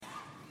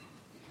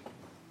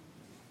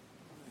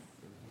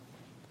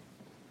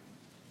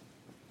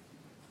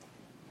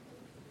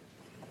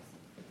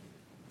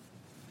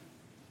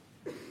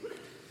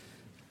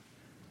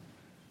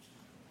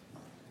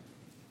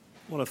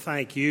I want to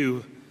thank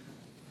you,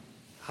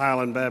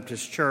 Highland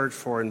Baptist Church,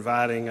 for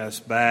inviting us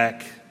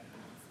back.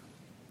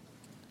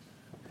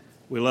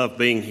 We love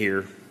being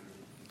here.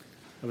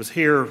 I was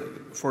here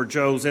for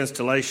Joe's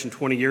installation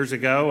 20 years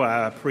ago.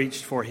 I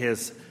preached for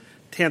his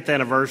 10th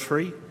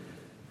anniversary,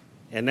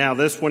 and now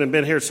this one, and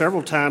been here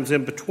several times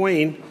in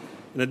between.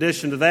 In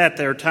addition to that,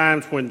 there are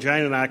times when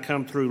Jane and I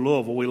come through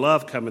Louisville. We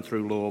love coming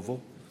through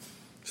Louisville,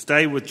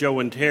 stay with Joe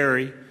and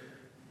Terry,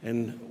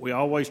 and we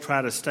always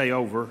try to stay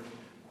over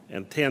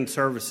and attend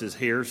services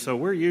here. So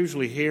we're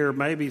usually here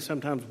maybe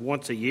sometimes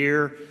once a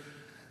year,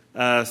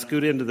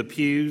 scoot into the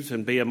pews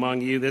and be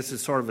among you. This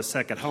is sort of a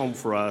second home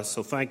for us,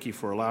 so thank you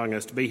for allowing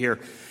us to be here.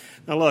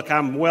 Now look,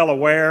 I'm well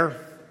aware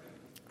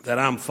that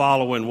I'm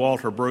following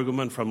Walter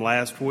Brueggemann from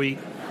last week.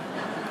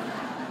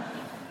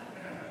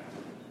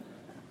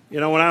 You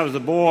know, when I was a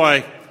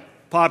boy,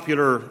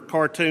 popular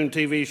cartoon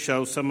TV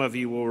show, some of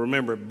you will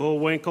remember it,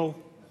 Bullwinkle.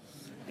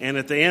 And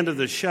at the end of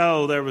the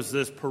show, there was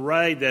this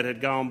parade that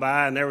had gone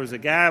by, and there was a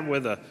guy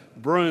with a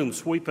broom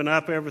sweeping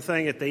up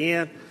everything at the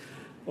end.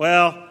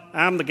 Well,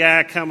 I'm the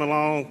guy coming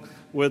along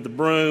with the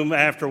broom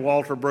after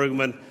Walter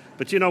Brueggemann.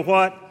 But you know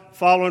what?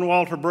 Following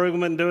Walter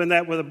Brueggemann, doing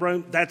that with a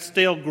broom, that's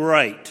still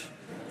great.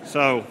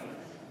 So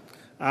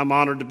I'm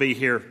honored to be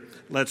here.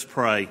 Let's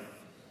pray.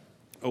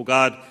 Oh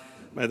God,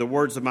 may the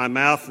words of my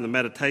mouth and the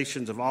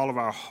meditations of all of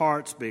our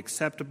hearts be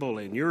acceptable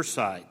in your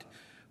sight,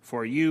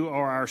 for you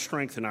are our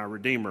strength and our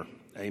Redeemer.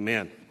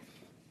 Amen.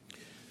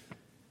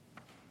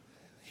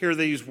 Hear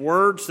these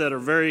words that are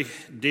very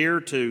dear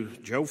to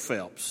Joe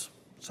Phelps.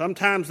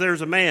 Sometimes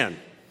there's a man.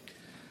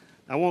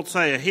 I won't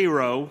say a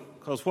hero,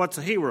 because what's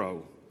a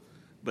hero?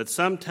 But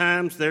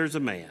sometimes there's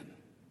a man.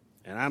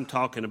 And I'm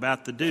talking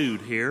about the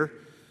dude here.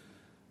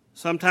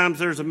 Sometimes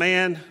there's a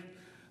man.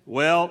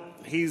 Well,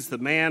 he's the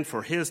man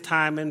for his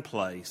time and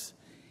place.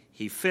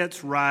 He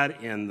fits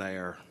right in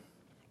there.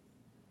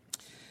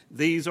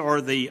 These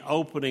are the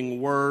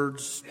opening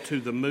words to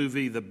the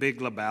movie The Big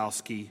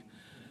Lebowski.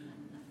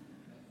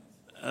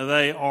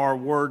 They are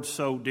words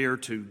so dear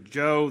to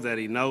Joe that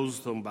he knows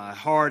them by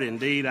heart.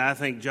 Indeed, I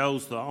think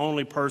Joe's the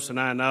only person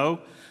I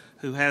know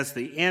who has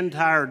the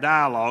entire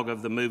dialogue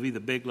of the movie The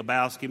Big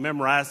Lebowski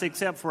memorized,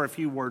 except for a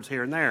few words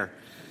here and there.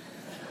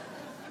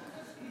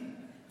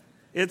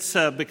 It's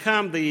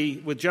become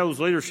with Joe's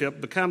leadership,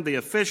 become the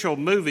official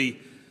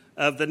movie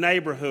of the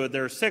neighborhood.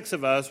 There are 6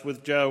 of us,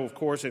 with Joe, of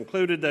course,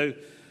 included, who've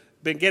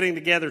been getting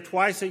together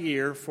twice a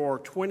year for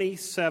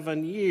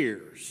 27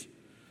 years.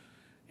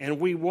 And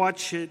we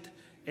watch it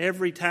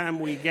every time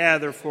we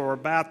gather for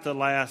about the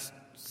last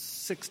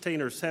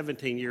 16 or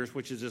 17 years,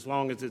 which is as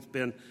long as it's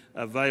been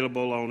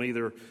available on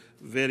either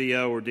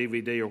video or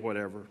DVD or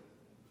whatever.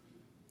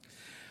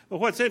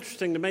 But what's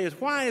interesting to me is,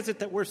 why is it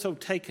that we're so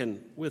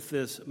taken with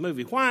this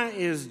movie? Why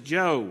is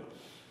Joe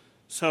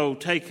so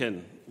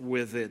taken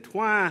with it?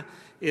 Why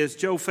is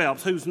Joe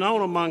Phelps, who's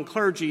known among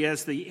clergy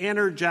as the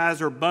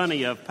Energizer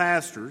Bunny of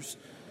pastors,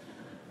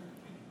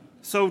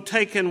 so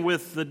taken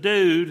with the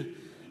dude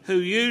who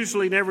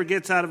usually never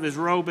gets out of his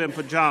robe and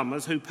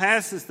pajamas, who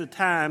passes the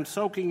time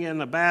soaking in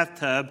a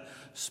bathtub,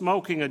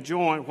 smoking a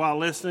joint while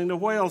listening to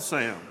whale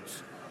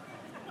sounds?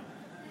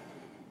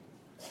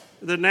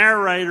 The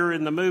narrator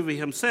in the movie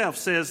himself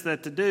says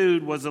that the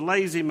dude was a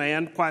lazy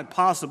man, quite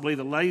possibly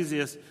the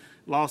laziest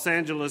Los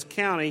Angeles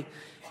County,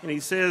 and he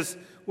says,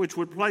 which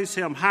would place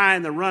him high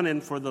in the running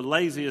for the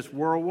laziest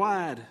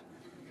worldwide.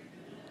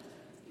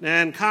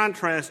 Now, in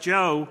contrast,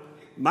 Joe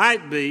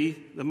might be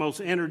the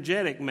most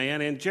energetic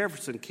man in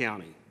Jefferson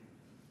County.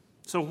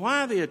 So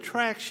why the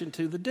attraction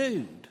to the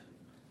dude?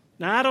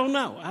 Now, I don't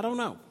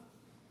know.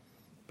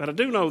 But I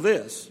do know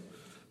this,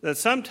 that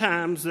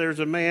sometimes there's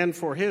a man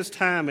for his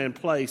time and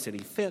place, and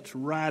he fits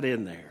right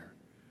in there.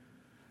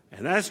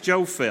 And that's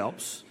Joe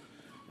Phelps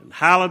and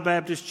Highland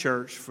Baptist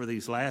Church for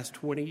these last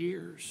 20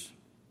 years.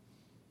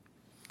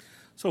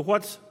 So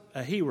what's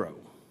a hero?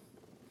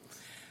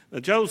 Now,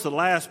 Joe's the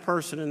last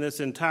person in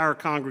this entire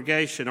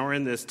congregation or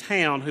in this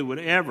town who would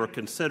ever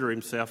consider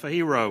himself a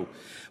hero,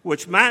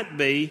 which might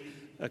be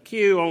a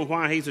cue on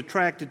why he's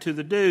attracted to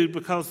the dude,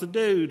 because the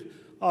dude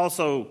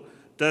also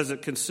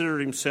doesn't consider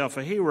himself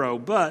a hero.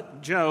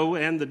 But Joe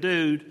and the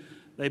dude,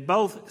 they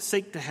both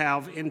seek to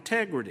have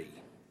integrity.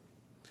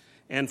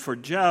 And for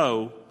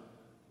Joe,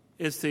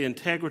 it's the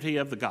integrity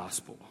of the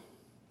gospel.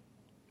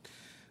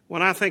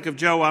 When I think of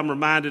Joe, I'm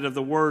reminded of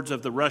the words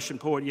of the Russian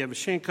poet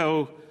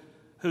Yevashenko,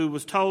 who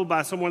was told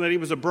by someone that he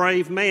was a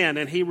brave man,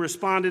 and he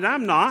responded,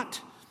 "I'm not.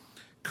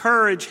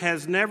 Courage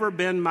has never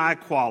been my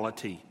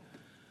quality."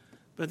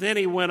 But then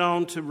he went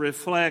on to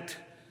reflect,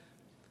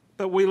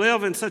 but we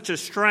live in such a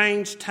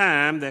strange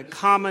time that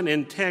common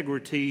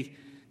integrity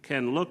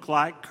can look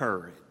like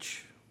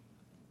courage.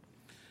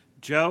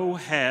 Joe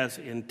has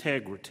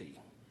integrity.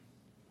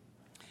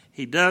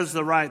 He does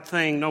the right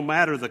thing no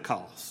matter the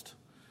cost.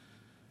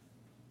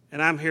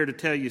 And I'm here to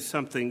tell you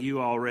something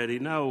you already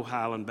know,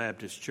 Highland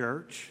Baptist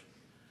Church.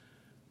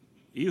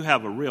 You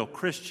have a real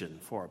Christian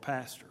for a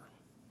pastor.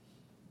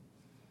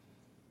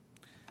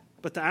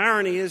 But the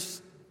irony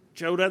is,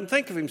 Joe doesn't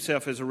think of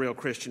himself as a real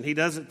Christian. He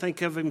doesn't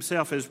think of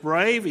himself as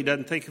brave. He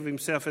doesn't think of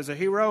himself as a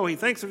hero. He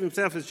thinks of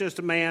himself as just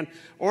a man,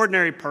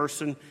 ordinary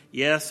person,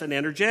 yes, an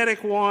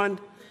energetic one,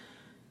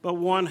 but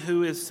one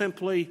who is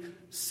simply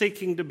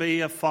seeking to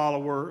be a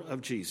follower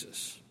of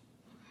Jesus.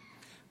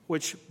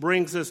 Which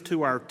brings us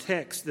to our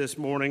text this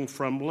morning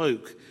from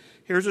Luke.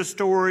 Here's a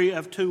story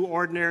of two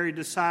ordinary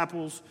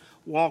disciples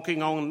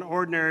walking on an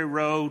ordinary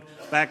road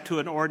back to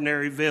an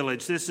ordinary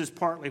village. This is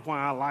partly why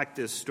I like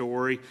this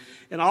story.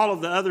 And all of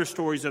the other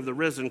stories of the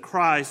risen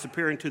Christ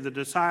appearing to the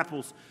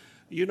disciples,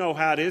 you know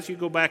how it is. You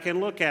go back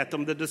and look at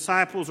them. The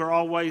disciples are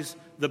always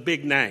the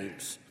big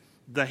names,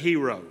 the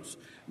heroes.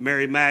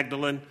 Mary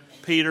Magdalene,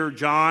 Peter,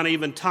 John,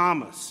 even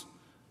Thomas.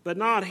 But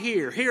not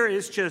here. Here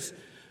is just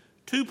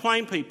two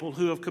plain people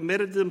who have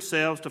committed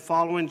themselves to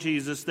following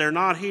Jesus. They're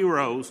not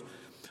heroes.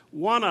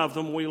 One of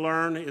them, we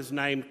learn, is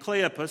named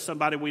Cleopas,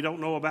 somebody we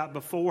don't know about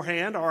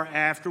beforehand or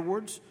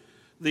afterwards.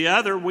 The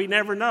other, we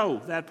never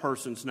know that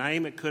person's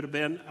name. It could have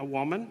been a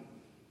woman.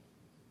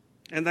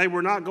 And they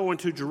were not going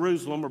to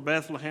Jerusalem or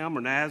Bethlehem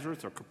or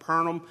Nazareth or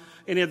Capernaum,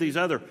 any of these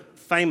other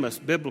famous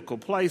biblical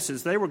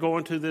places. They were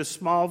going to this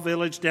small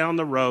village down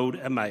the road,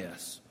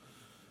 Emmaus.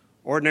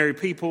 Ordinary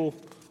people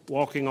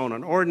walking on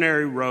an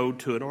ordinary road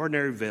to an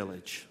ordinary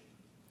village.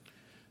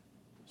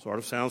 Sort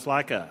of sounds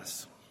like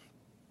us.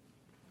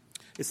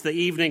 It's the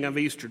evening of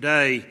Easter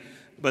Day,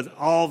 but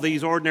all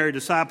these ordinary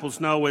disciples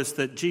know is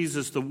that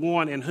Jesus, the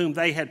one in whom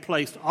they had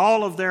placed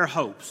all of their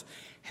hopes,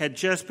 had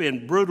just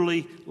been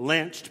brutally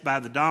lynched by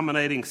the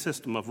dominating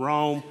system of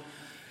Rome,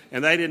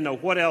 and they didn't know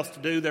what else to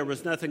do. There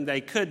was nothing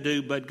they could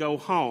do but go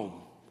home.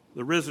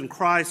 The risen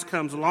Christ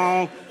comes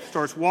along,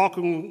 starts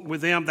walking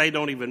with them. They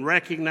don't even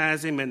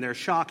recognize him in their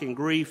shock and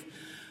grief.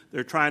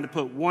 They're trying to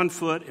put one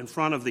foot in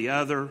front of the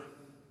other.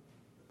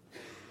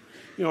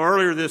 You know,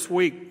 earlier this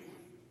week,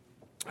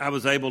 I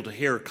was able to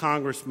hear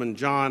Congressman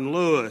John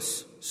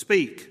Lewis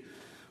speak,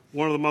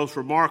 one of the most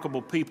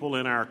remarkable people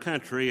in our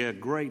country, a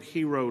great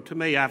hero to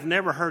me. I've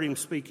never heard him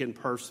speak in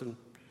person.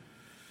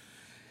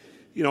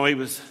 You know, he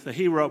was the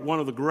hero, one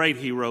of the great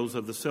heroes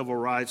of the civil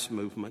rights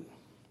movement.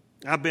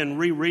 I've been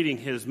rereading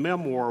his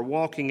memoir,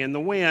 Walking in the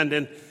Wind,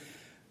 and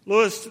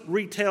Lewis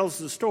retells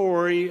the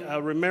story,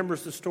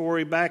 remembers the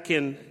story back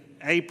in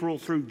April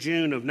through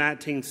June of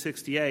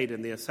 1968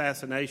 and the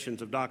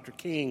assassinations of Dr.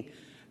 King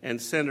and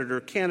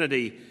Senator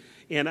Kennedy.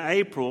 In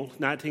April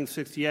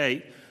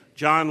 1968,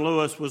 John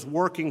Lewis was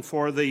working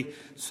for the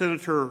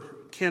Senator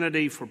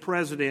Kennedy for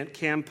President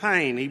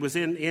campaign. He was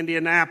in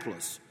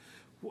Indianapolis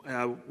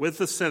with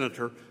the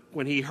senator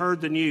when he heard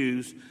the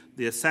news,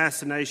 the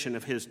assassination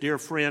of his dear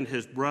friend,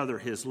 his brother,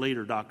 his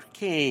leader, Dr.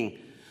 King.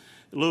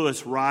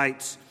 Lewis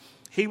writes,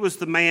 "He was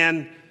the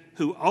man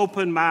who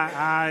opened my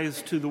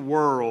eyes to the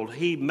world.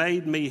 He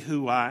made me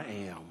who I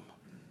am."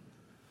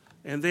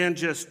 And then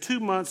just 2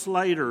 months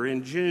later,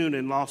 in June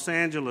in Los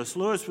Angeles,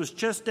 Lewis was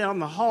just down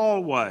the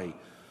hallway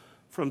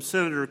from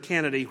Senator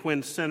Kennedy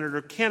when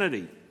Senator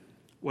Kennedy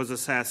was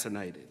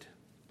assassinated.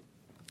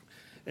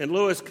 And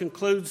Lewis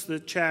concludes the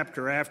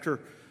chapter after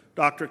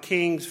Dr.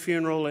 King's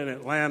funeral in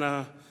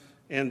Atlanta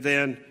and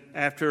then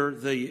after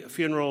the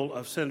funeral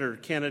of Senator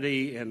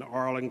Kennedy in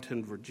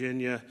Arlington,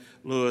 Virginia.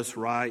 Lewis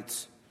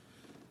writes,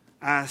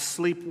 "I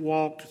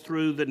sleepwalked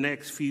through the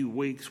next few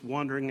weeks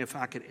wondering if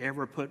I could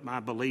ever put my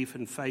belief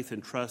and faith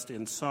and trust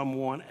in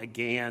someone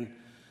again.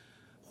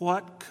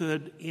 What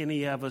could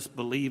any of us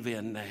believe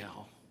in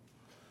now?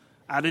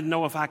 I didn't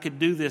know if I could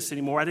do this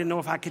anymore. I didn't know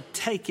if I could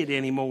take it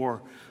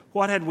anymore.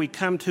 What had we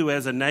come to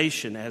as a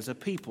nation, as a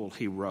people,"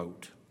 he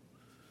wrote.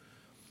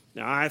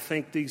 Now, I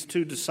think these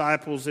two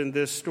disciples in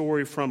this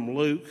story from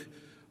Luke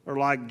are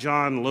like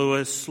John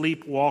Lewis,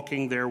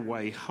 sleepwalking their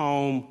way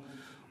home,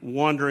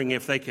 wondering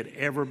if they could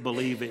ever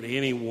believe in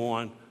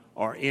anyone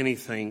or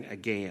anything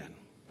again.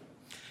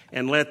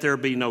 And let there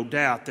be no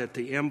doubt that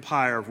the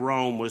Empire of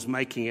Rome was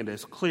making it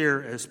as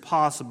clear as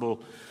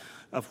possible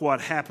of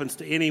what happens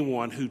to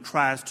anyone who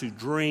tries to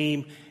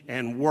dream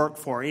and work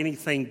for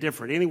anything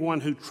different,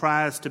 anyone who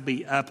tries to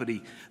be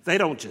uppity. They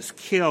don't just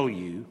kill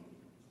you.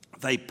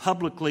 They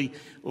publicly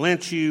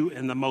lynch you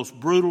in the most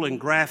brutal and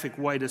graphic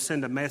way to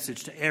send a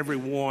message to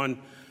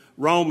everyone.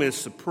 Rome is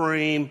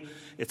supreme.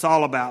 It's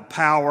all about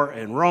power,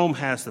 and Rome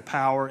has the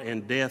power,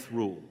 and death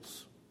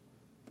rules.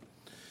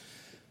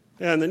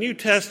 Now, in the New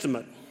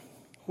Testament,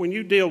 when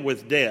you deal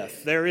with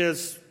death, there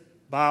is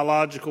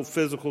biological,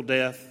 physical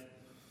death.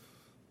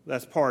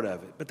 That's part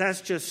of it. But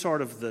that's just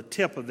sort of the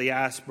tip of the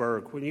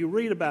iceberg. When you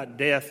read about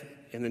death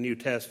in the New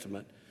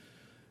Testament,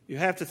 you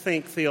have to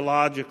think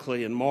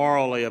theologically and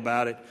morally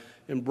about it.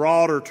 In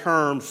broader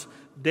terms,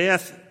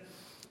 death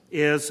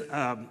is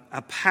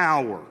a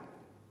power.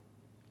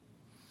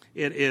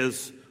 It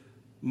is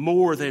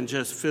more than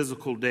just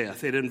physical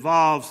death. It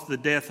involves the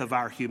death of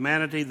our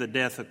humanity, the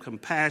death of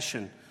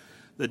compassion,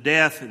 the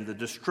death and the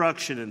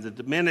destruction and the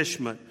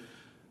diminishment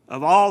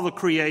of all the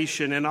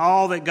creation and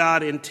all that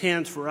God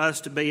intends for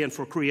us to be and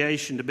for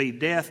creation to be.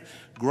 Death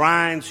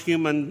grinds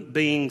human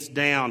beings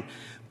down.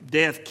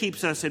 Death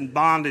keeps us in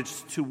bondage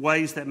to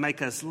ways that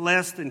make us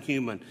less than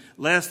human,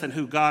 less than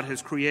who God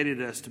has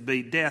created us to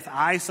be. Death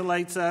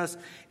isolates us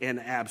and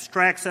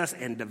abstracts us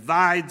and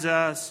divides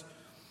us.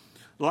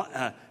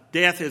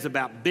 Death is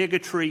about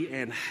bigotry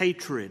and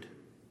hatred.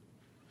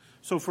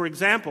 So, for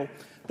example,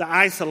 the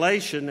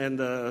isolation and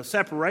the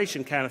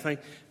separation kind of thing,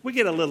 we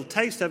get a little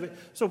taste of it.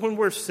 So when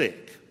we're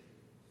sick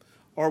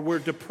or we're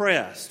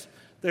depressed,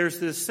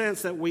 there's this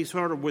sense that we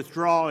sort of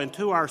withdraw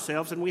into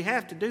ourselves, and we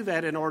have to do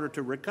that in order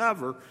to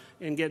recover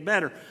and get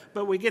better.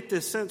 But we get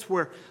this sense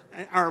where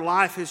our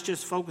life is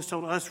just focused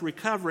on us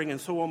recovering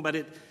and so on, but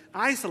it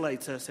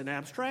isolates us and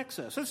abstracts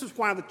us. This is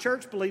why the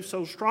church believes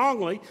so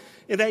strongly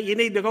in that you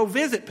need to go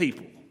visit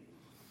people,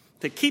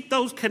 to keep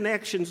those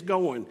connections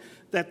going,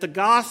 that the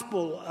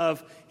gospel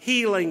of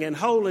healing and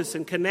wholeness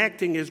and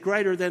connecting is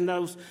greater than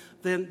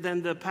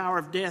the power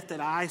of death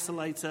that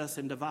isolates us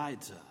and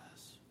divides us.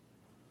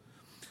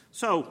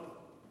 So,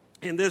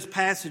 in this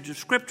passage of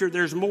Scripture,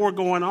 there's more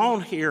going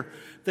on here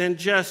than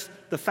just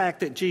the fact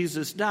that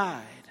Jesus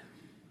died.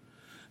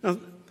 Now,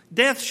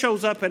 death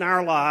shows up in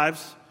our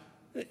lives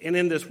and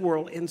in this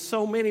world in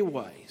so many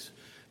ways.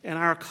 And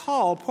our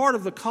call, part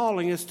of the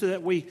calling is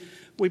that we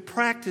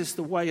practice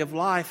the way of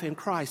life in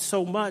Christ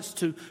so much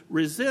to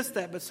resist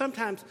that, but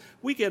sometimes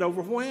we get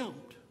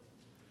overwhelmed.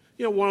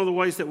 You know, one of the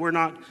ways that we're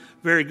not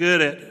very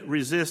good at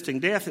resisting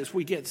death is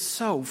we get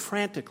so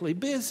frantically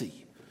busy.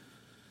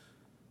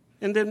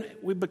 And then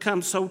we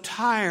become so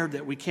tired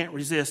that we can't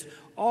resist,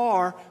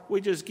 or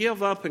we just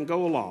give up and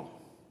go along.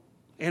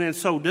 And in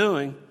so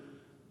doing,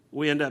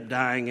 we end up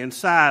dying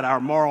inside.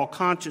 Our moral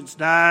conscience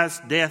dies.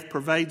 Death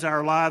pervades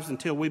our lives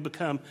until we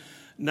become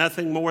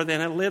nothing more than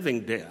a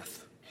living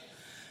death.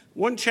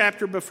 One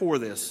chapter before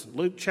this,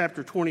 Luke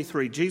chapter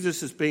 23,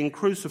 Jesus is being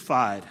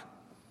crucified.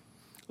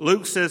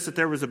 Luke says that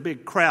there was a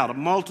big crowd, a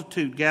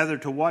multitude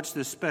gathered to watch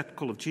this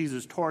spectacle of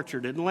Jesus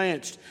tortured and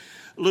lynched.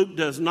 Luke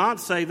does not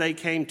say they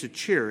came to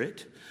cheer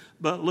it,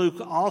 but Luke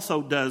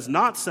also does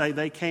not say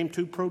they came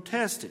to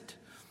protest it.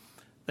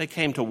 They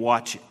came to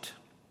watch it.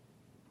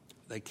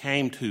 They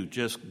came to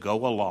just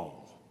go along.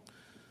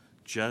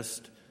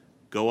 Just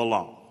go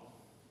along.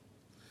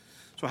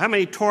 So how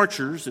many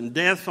tortures and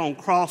deaths on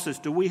crosses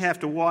do we have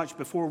to watch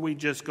before we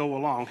just go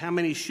along? How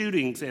many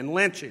shootings and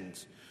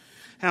lynchings?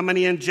 How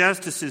many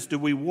injustices do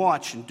we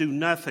watch and do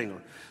nothing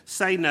or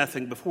say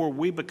nothing before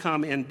we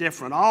become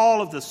indifferent?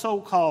 All of the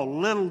so-called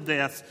little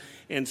deaths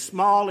and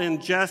small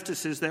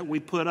injustices that we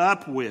put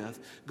up with,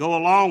 go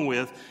along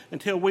with,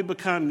 until we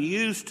become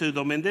used to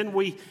them. And then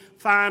we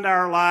find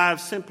our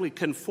lives simply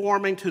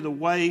conforming to the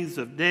ways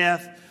of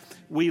death.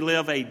 We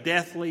live a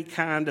deathly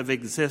kind of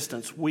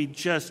existence. We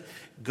just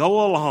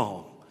go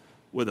along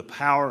with the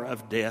power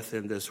of death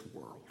in this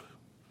world.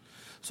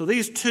 So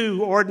these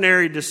two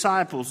ordinary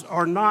disciples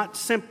are not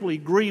simply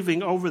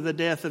grieving over the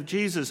death of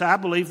Jesus. I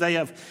believe they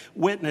have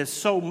witnessed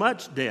so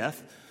much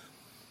death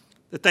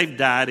that they've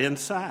died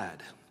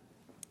inside.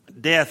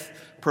 Death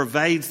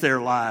pervades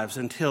their lives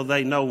until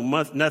they know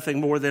nothing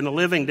more than a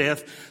living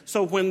death.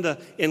 So when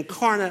the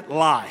incarnate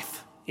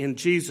life in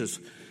Jesus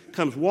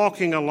comes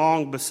walking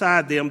along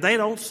beside them, they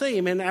don't see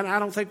him, and I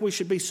don't think we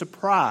should be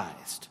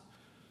surprised.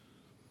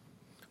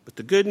 But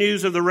the good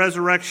news of the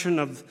resurrection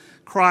of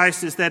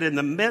Christ is that in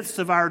the midst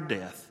of our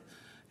death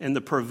and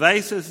the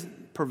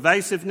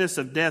pervasiveness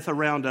of death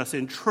around us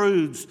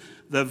intrudes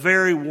the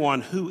very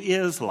one who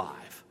is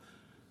life,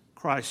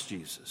 Christ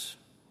Jesus.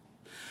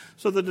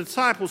 So the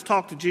disciples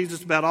talk to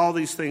Jesus about all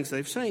these things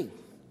they've seen,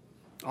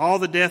 all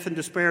the death and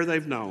despair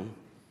they've known.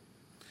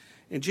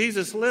 And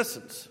Jesus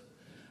listens.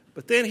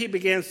 But then he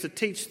begins to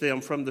teach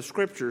them from the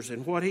Scriptures,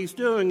 and what he's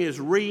doing is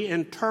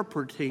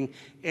reinterpreting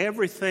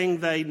everything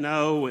they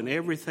know and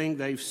everything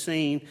they've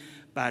seen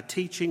by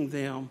teaching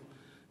them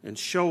and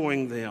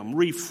showing them,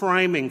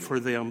 reframing for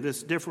them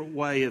this different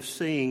way of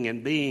seeing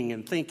and being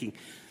and thinking.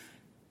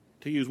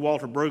 To use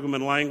Walter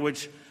Brueggemann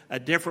language, a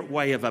different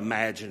way of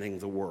imagining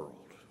the world.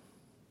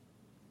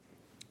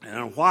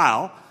 And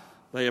while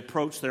they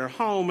approach their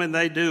home and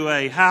they do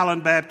a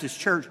Highland Baptist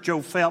Church,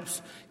 Joe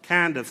Phelps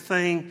kind of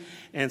thing,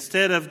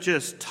 instead of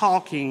just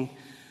talking,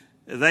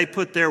 they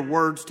put their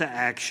words to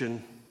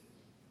action.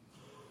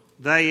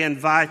 They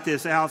invite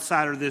this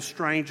outsider, this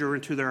stranger,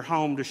 into their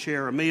home to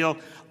share a meal.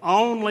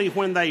 Only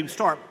when they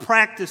start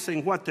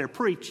practicing what they're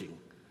preaching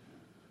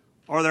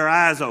are their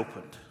eyes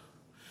opened.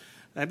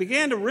 They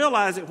began to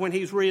realize it when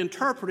he's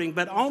reinterpreting,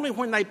 but only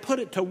when they put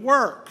it to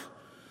work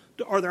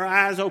are their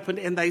eyes opened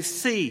and they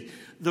see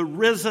the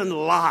risen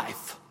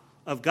life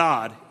of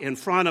God in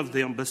front of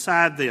them,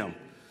 beside them.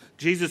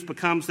 Jesus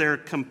becomes their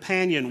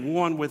companion,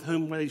 one with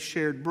whom they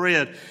shared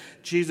bread.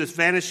 Jesus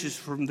vanishes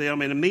from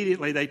them, and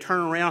immediately they turn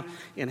around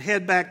and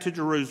head back to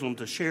Jerusalem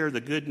to share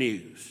the good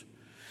news.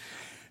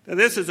 Now,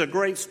 this is a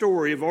great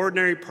story of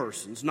ordinary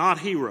persons, not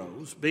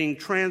heroes, being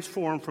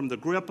transformed from the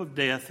grip of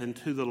death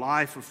into the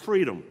life of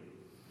freedom.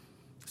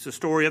 It's a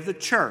story of the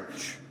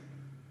church.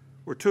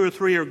 Where 2 or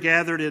 3 are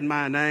gathered in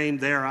my name,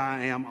 there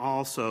I am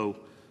also,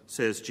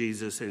 says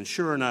Jesus. And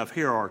sure enough,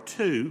 here are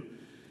 2,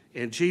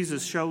 and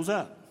Jesus shows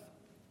up.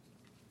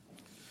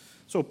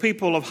 So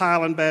people of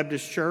Highland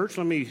Baptist Church,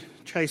 let me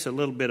chase a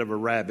little bit of a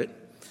rabbit.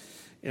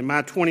 In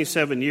my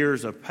 27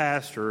 years of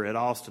pastor at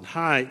Austin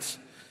Heights,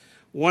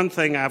 one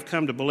thing I've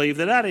come to believe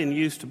that I didn't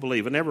used to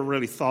believe, I never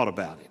really thought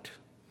about it,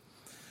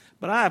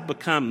 but I have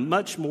become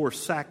much more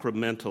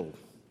sacramental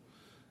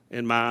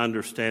in my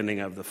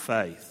understanding of the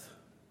faith.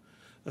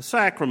 A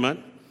sacrament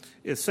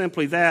is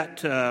simply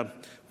that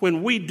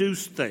when we do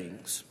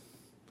things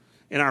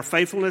in our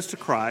faithfulness to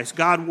Christ,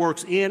 God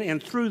works in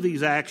and through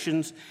these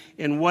actions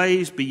in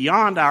ways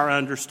beyond our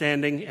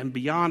understanding and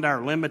beyond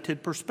our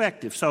limited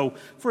perspective. So,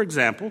 for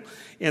example,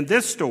 in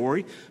this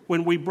story,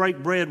 when we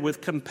break bread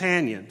with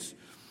companions,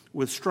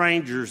 with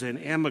strangers and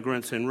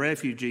immigrants and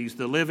refugees,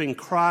 the living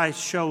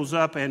Christ shows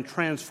up and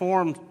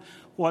transforms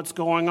what's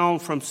going on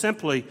from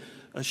simply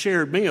a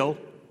shared meal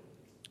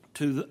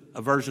to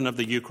a version of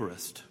the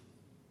Eucharist.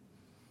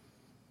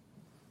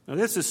 Now,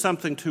 this is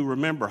something to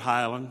remember,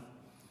 Highland.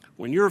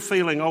 When you're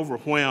feeling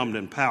overwhelmed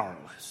and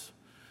powerless,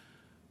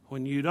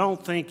 when you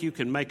don't think you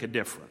can make a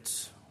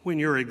difference, when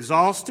you're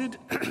exhausted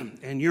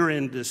and you're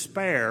in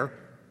despair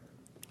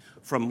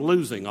from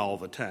losing all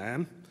the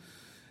time,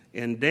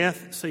 and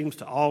death seems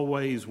to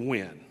always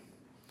win,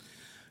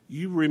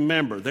 you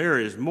remember there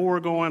is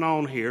more going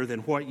on here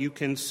than what you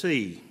can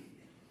see.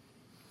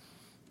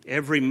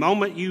 Every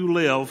moment you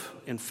live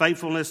in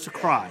faithfulness to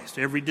Christ,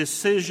 every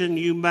decision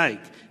you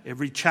make,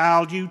 every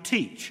child you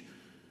teach,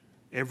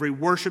 every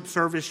worship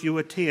service you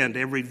attend,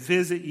 every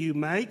visit you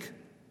make,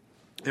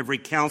 every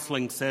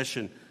counseling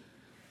session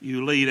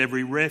you lead,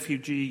 every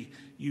refugee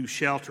you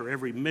shelter,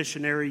 every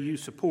missionary you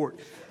support,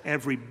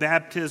 every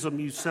baptism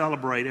you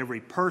celebrate, every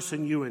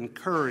person you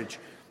encourage,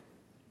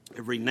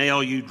 every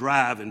nail you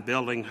drive in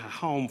building a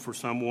home for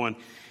someone,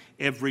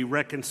 every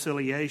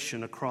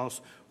reconciliation across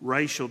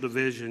racial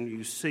division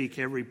you seek,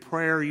 every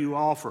prayer you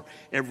offer,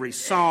 every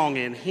song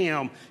and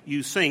hymn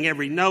you sing,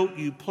 every note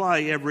you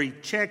play, every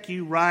check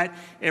you write,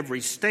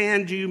 every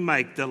stand you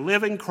make, the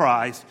living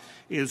Christ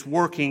is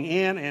working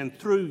in and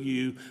through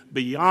you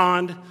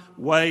beyond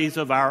ways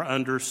of our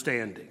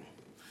understanding.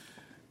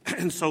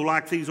 And so,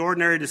 like these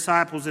ordinary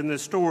disciples in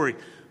this story,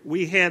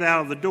 we head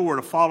out of the door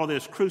to follow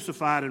this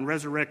crucified and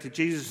resurrected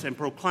Jesus and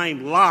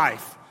proclaim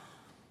life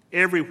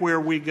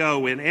everywhere we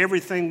go, in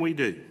everything we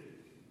do.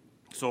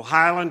 So,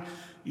 Highland,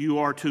 you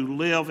are to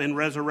live in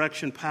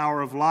resurrection power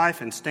of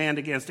life and stand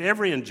against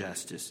every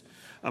injustice,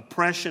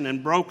 oppression,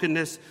 and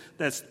brokenness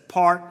that's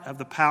part of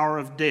the power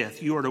of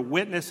death. You are to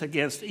witness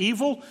against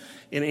evil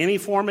in any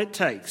form it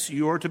takes.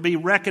 You are to be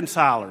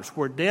reconcilers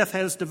where death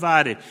has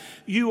divided.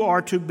 You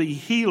are to be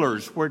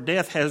healers where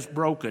death has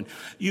broken.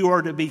 You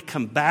are to be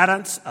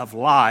combatants of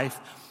life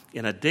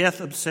in a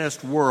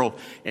death-obsessed world.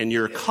 And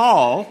your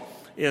call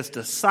is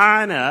to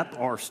sign up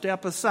or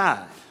step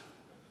aside.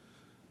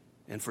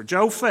 And for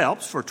Joe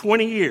Phelps, for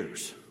 20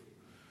 years,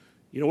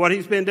 you know what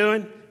he's been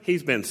doing?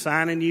 He's been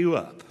signing you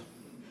up.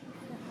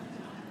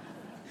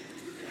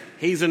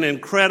 He's an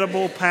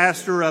incredible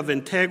pastor of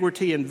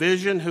integrity and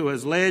vision who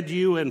has led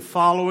you in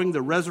following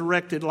the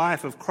resurrected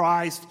life of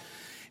Christ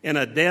in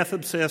a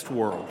death-obsessed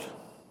world.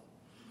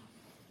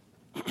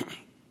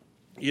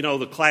 You know,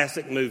 the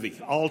classic movie,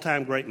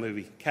 all-time great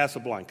movie,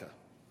 Casablanca.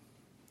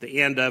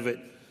 The end of it,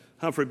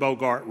 Humphrey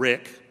Bogart,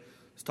 Rick,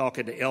 is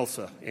talking to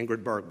Elsa,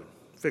 Ingrid Bergman.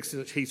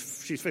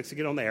 She's fixing to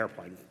get on the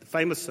airplane, the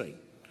famous scene.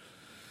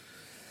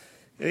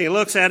 And he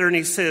looks at her and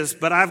he says,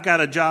 but I've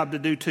got a job to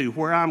do too.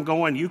 Where I'm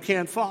going, you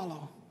can't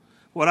follow.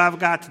 What I've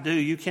got to do,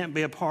 you can't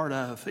be a part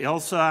of.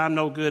 Elsa, I'm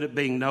no good at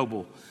being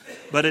noble.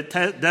 But it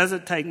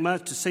doesn't take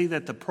much to see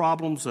that the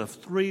problems of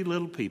three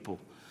little people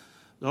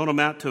don't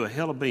amount to a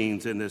hill of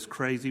beans in this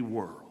crazy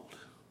world.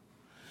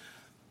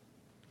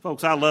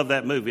 Folks, I love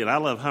that movie, and I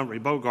love Humphrey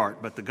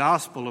Bogart, but the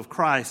gospel of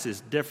Christ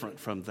is different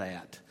from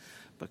that.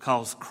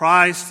 Because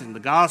Christ and the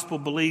gospel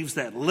believes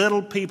that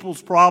little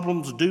people's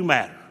problems do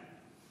matter.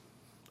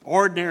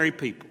 Ordinary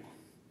people.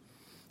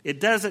 It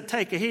doesn't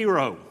take a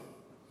hero.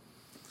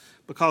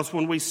 Because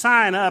when we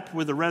sign up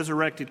with the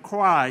resurrected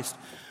Christ,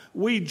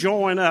 we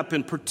join up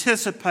and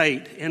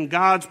participate in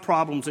God's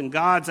problems and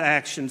God's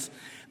actions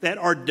that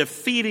are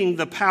defeating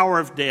the power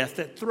of death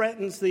that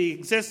threatens the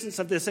existence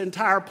of this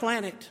entire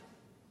planet.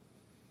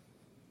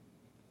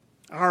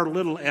 Our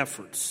little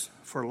efforts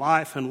for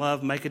life and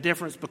love make a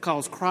difference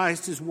because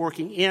Christ is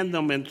working in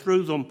them and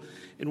through them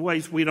in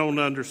ways we don't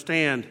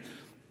understand.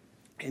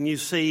 And you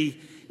see,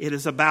 it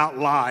is about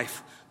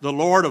life, the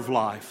Lord of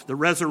life, the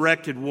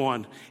resurrected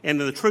one.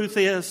 And the truth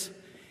is,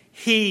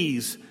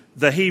 He's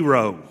the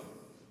hero.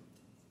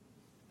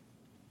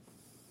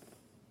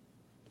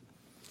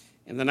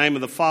 In the name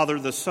of the Father,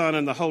 the Son,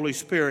 and the Holy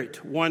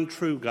Spirit, one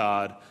true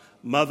God,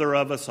 Mother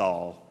of us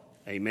all,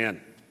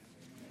 amen.